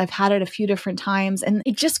creams. I've had it a few different times, and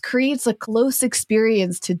it just creates a close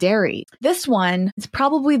experience to dairy. This one is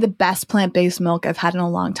probably the best plant-based milk I've had in a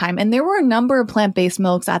long time. And there were a number of plant-based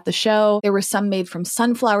milks at the show. There were some made from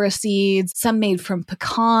sunflower seeds, some made from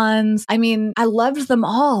pecans. I mean, I loved them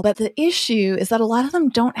all, but the issue is that a lot of them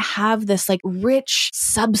don't have this like rich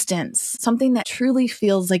substance, something that truly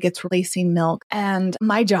feels like it's replacing milk. And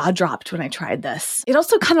my jaw dropped when I tried this. It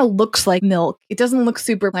also kind of looks like milk. It doesn't look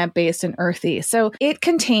super plant-based and earthy. So it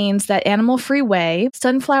contains that animal-free whey,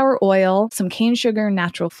 sunflower oil, some cane sugar,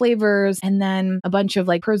 natural flavors, and then a bunch of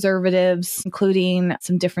like preservatives, including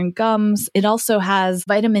some different gums. It also has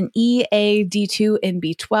vitamin E, A, D2, and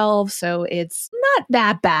B12, so it's not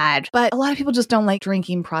that bad. But a lot of people just don't like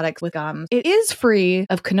drinking products with gums. It is free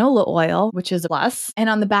of canola oil, which is a plus. And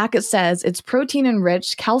on the back it says it's protein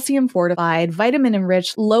enriched, calcium fortified, vitamin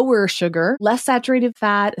enriched, lower sugar, less saturated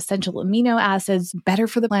fat, essential amino acids, better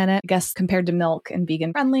for the planet, I guess, compared to milk, and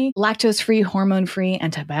vegan friendly, lactose free, hormone free,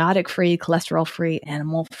 antibiotic free, cholesterol free,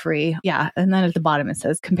 animal free. Yeah. And then at the bottom it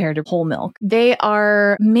says compared to whole milk. They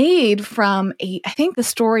are made from I think the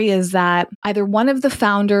story is that either one of the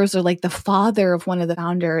founders or like the father of one of the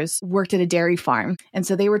founders worked at a dairy farm. And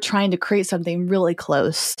so they were trying to create something really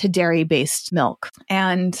close to dairy based milk.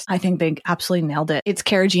 And I think they absolutely nailed it. It's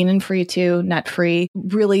carrageenan free too, nut free,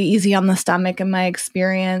 really easy on the stomach in my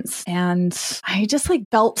experience. And I just like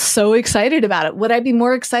felt so excited about it. Would I be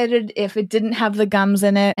more excited if it didn't have the gums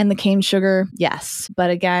in it and the cane sugar? Yes. But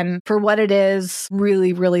again, for what it is,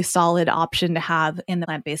 really, really solid option to have in the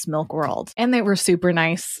plant-based milk world. And they were super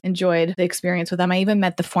nice. Enjoyed the experience with them. I even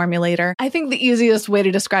met the formulator. I think the easiest way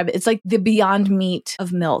to describe it, it's like the Beyond Meat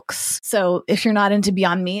of milks. So if you're not into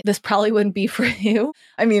Beyond Meat, this probably wouldn't be for you.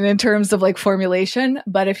 I mean, in terms of like formulation,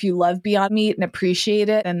 but if you love Beyond Meat and appreciate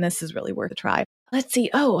it, then this is really worth a try. Let's see.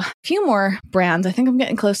 Oh, a few more brands. I think I'm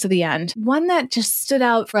getting close to the end. One that just stood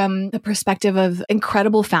out from the perspective of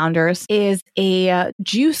incredible founders is a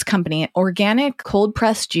juice company, organic cold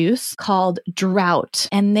pressed juice called Drought.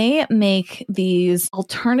 And they make these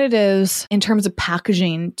alternatives in terms of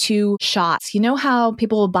packaging to shots. You know how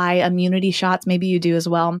people will buy immunity shots? Maybe you do as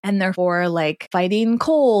well. And they're for like fighting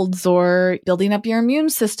colds or building up your immune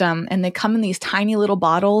system. And they come in these tiny little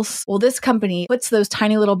bottles. Well, this company puts those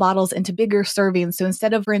tiny little bottles into bigger servings. So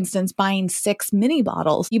instead of, for instance, buying 6 mini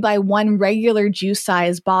bottles, you buy one regular juice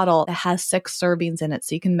size bottle that has 6 servings in it.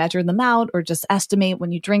 So you can measure them out or just estimate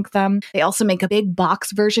when you drink them. They also make a big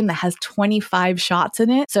box version that has 25 shots in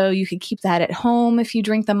it. So you could keep that at home if you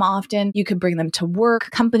drink them often. You could bring them to work.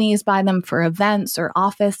 Companies buy them for events or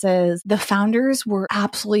offices. The founders were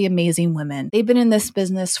absolutely amazing women. They've been in this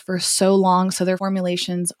business for so long. So their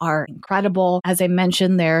formulations are incredible. As I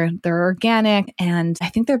mentioned, they're organic, and I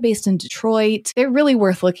think they're based in Detroit. They're really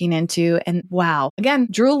worth looking into. And wow, again,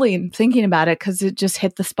 drooling thinking about it because it just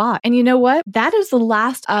hit the spot. And you know what? That is the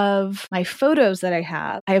last of my photos that I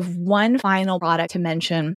have. I have one final product to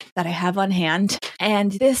mention that I have on hand.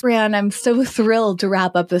 And this brand, I'm so thrilled to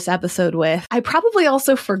wrap up this episode with. I probably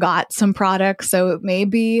also forgot some products, so it may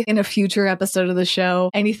be in a future episode of the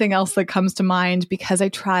show, anything else that comes to mind, because I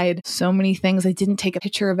tried so many things. I didn't take a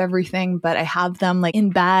picture of everything, but I have them like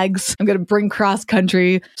in bags. I'm going to bring cross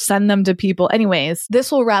country, send them to people. Anyways,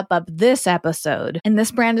 this will wrap up this episode. And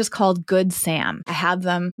this brand is called Good Sam. I have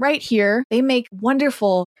them right here. They make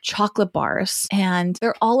wonderful chocolate bars, and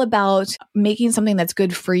they're all about making something that's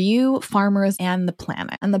good for you, farmers, and the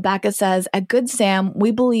planet. On the back it says, at Good Sam,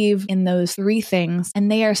 we believe in those 3 things,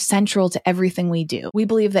 and they are central to everything we do. We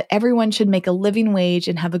believe that everyone should make a living wage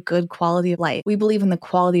and have a good quality of life. We believe in the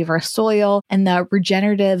quality of our soil and the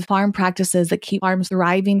regenerative farm practices that keep farms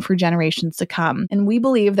thriving for generations to come. And we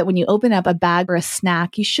believe that when you open up a bag or a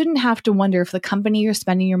snack, you shouldn't have to wonder if the company you're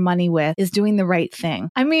spending your money with is doing the right thing.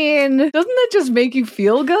 I mean, doesn't that just make you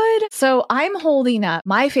feel good? So I'm holding up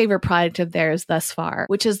my favorite product of theirs thus far,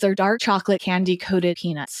 which is their dark chocolate candy coated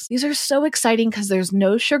peanuts. These are so exciting because there's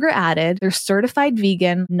no sugar added. They're certified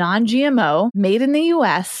vegan, non-GMO, made in the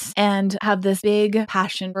US, and have this big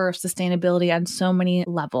passion for sustainability on so many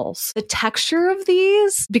levels. The texture of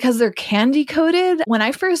these, because they're candy coated, when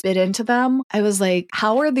I first bit into them, I was like,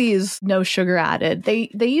 how are these no sugar added? They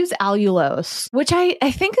use allulose, which I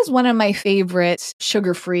think is one of my favorite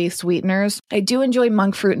sugar-free sweeteners. I do enjoy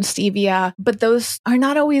monk fruit and stevia, but those are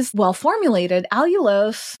not always well formulated.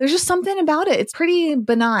 Allulose, there's just something about it. It's pretty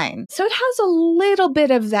benign. So it has a little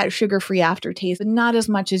bit of that sugar-free aftertaste, but not as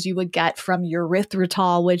much as you would get from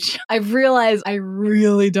erythritol, which I've realized I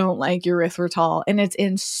really don't like erythritol, and it's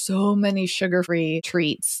in so many sugar-free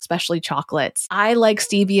treats, especially chocolates. I like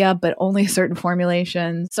stevia, but only certain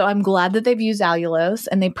formulations. So I'm glad that they've used allulose,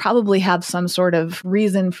 and they probably have some sort of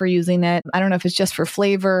reason for using it. I don't know if it's just for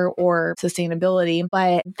flavor or sustainability, but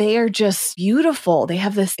but they are just beautiful. They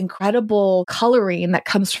have this incredible coloring that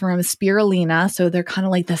comes from spirulina. So they're kind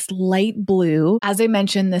of like this light blue. As I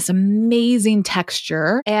mentioned, this amazing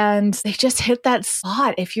texture, and they just hit that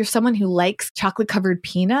spot. If you're someone who likes chocolate covered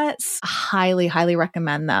peanuts, I highly, highly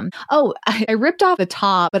recommend them. Oh, I ripped off the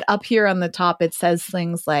top, but up here on the top, it says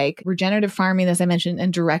things like regenerative farming, as I mentioned,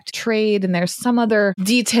 and direct trade. And there's some other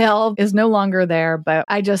detail is no longer there, but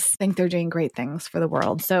I just think they're doing great things for the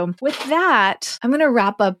world. So with that, I'm going to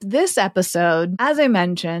wrap up this episode. As I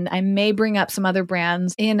mentioned, I may bring up some other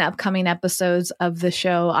brands in upcoming episodes of the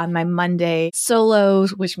show on my Monday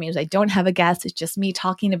solos, which means I don't have a guest. It's just me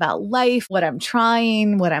talking about life, what I'm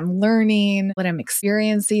trying, what I'm learning, what I'm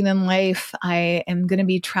experiencing in life. I am going to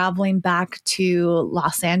be traveling back to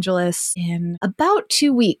Los Angeles in about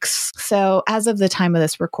 2 weeks. So as of the time of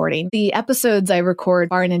this recording, the episodes I record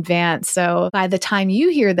far in advance. So by the time you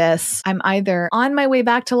hear this, I'm either on my way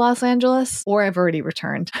back to Los Angeles or I've already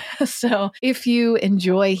returned. So if you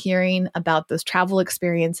enjoy hearing about those travel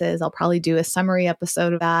experiences, I'll probably do a summary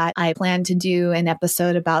episode of that. I plan to do an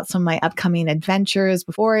episode about some of my upcoming adventures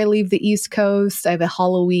before I leave the East Coast. I have a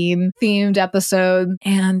Halloween themed episode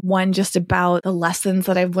and one just about the lessons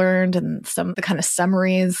that I've learned and some of the kind of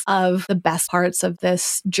summaries of the best parts of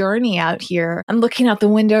this journey out here. I'm looking out the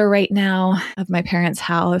window right now of my parents'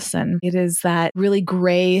 house, and it is that really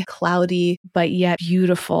gray, cloudy, but yet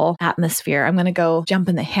beautiful atmosphere. I'm going to go jump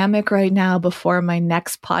in the hammock right now before my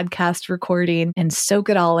next podcast recording and soak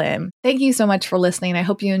it all in. Thank you so much for listening. I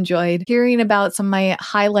hope you enjoyed hearing about some of my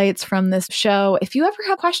highlights from this show. If you ever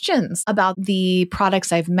have questions about the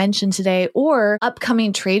products I've mentioned today or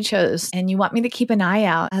upcoming trade shows and you want me to keep an eye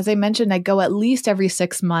out, as I mentioned, I go at least every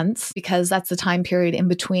 6 months because that's the time period in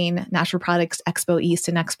between Natural Products Expo East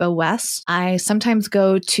and Expo West. I sometimes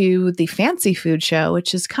go to the Fancy Food Show,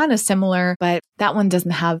 which is kind of similar, but that one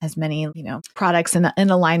doesn't have as many, products in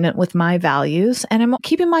alignment with my values. And I'm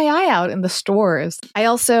keeping my eye out in the stores. I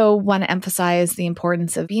also want to emphasize the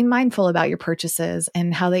importance of being mindful about your purchases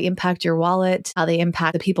and how they impact your wallet, how they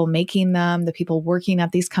impact the people making them, the people working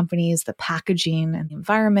at these companies, the packaging and the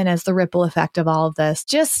environment as the ripple effect of all of this.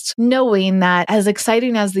 Just knowing that as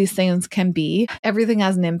exciting as these things can be, everything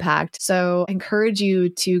has an impact. So I encourage you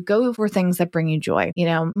to go for things that bring you joy.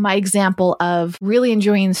 My example of really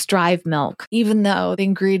enjoying Strive milk, even though the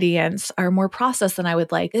ingredients are more processed than I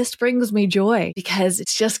would like, this brings me joy because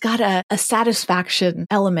it's just got a satisfaction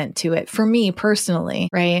element to it for me personally,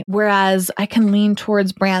 right? Whereas I can lean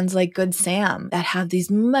towards brands like Good Sam that have these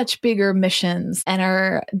much bigger missions and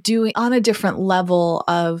are doing on a different level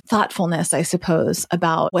of thoughtfulness, I suppose,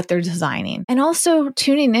 about what they're designing. And also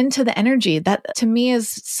tuning into the energy that to me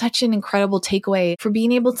is such an incredible takeaway for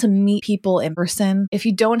being able to meet people in person. If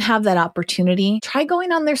you don't have that opportunity, try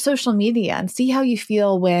going on their social media and see how you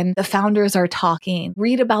feel when the founders are talking.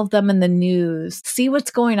 Read about them in the news. See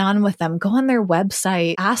what's going on with them. Go on their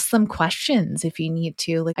website. Ask them questions if you need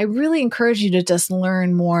to. I really encourage you to just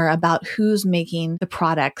learn more about who's making the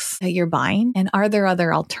products that you're buying and are there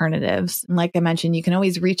other alternatives. And like I mentioned, you can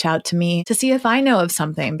always reach out to me to see if I know of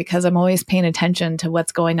something because I'm always paying attention to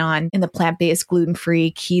what's going on in the plant-based,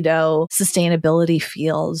 gluten-free, keto, sustainability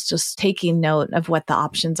fields, just taking note of what the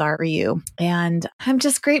options are for you. And I'm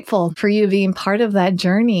just grateful for you being part of that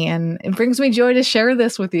journey. And it brings me joy to share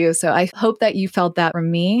this with you. So I hope that you felt that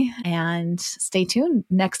from me and stay tuned.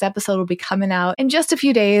 Next episode will be coming out in just a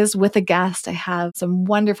few days with a guest. I have some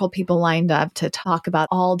wonderful people lined up to talk about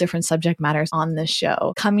all different subject matters on this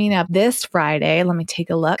show. Coming up this Friday, let me take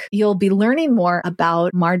a look. You'll be learning more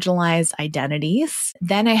about marginalized identities.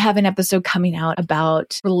 Then I have an episode coming out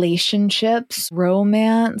about relationships,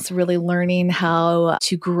 romance, really learning how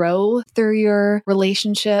to grow through your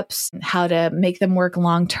relationships, how to make them work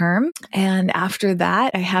long term. And after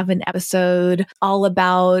that, I have an episode all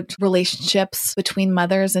about relationships between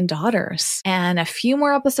mothers and daughters. And a few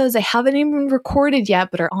more episodes I haven't even recorded yet,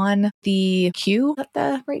 but are on the queue. Is that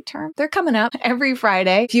the right term? They're coming up every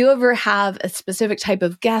Friday. If you ever have a specific type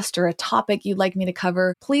of guest or a topic you'd like me to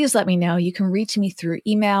cover, please let me know. You can reach me through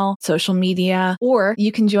email, social media, or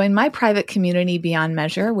you can join my private community Beyond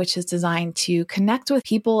Measure, which is designed to connect with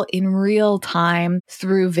people in real time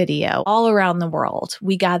through video all around the world.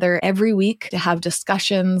 We gather every week to have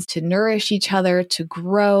discussions, to nourish each other, to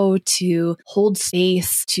grow, to hold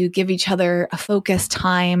space, to give each other a focused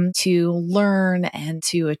time to learn and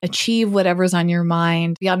to achieve whatever's on your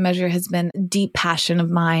mind. Beyond Measure has been a deep passion of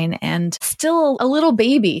mine and still a little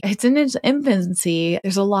baby. It's in its infancy.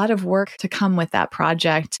 There's a lot of work to come with that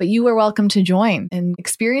project, but you are welcome to join and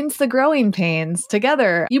experience the growing pains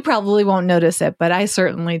together. You probably won't notice it, but I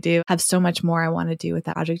certainly do have so much more I want to do with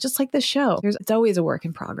that project, just like this show. It's always a work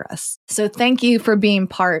in progress. So So thank you for being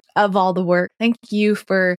part of all the work. Thank you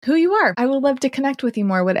for who you are. I would love to connect with you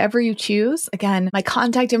more, whatever you choose. Again, my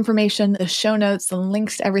contact information, the show notes, the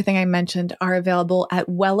links to everything I mentioned are available at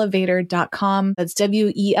wellevatr.com. That's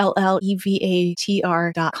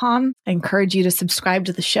WELLEVATR.com. I encourage you to subscribe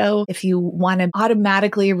to the show if you want to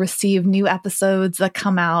automatically receive new episodes that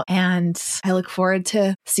come out. And I look forward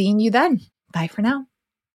to seeing you then. Bye for now.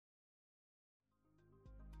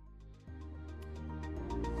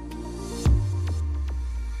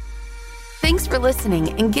 Thanks for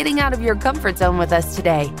listening and getting out of your comfort zone with us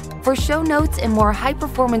today. For show notes and more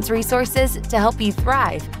high-performance resources to help you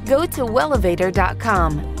thrive, go to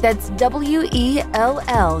wellevatr.com. That's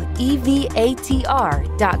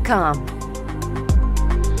WELLEVATR.com.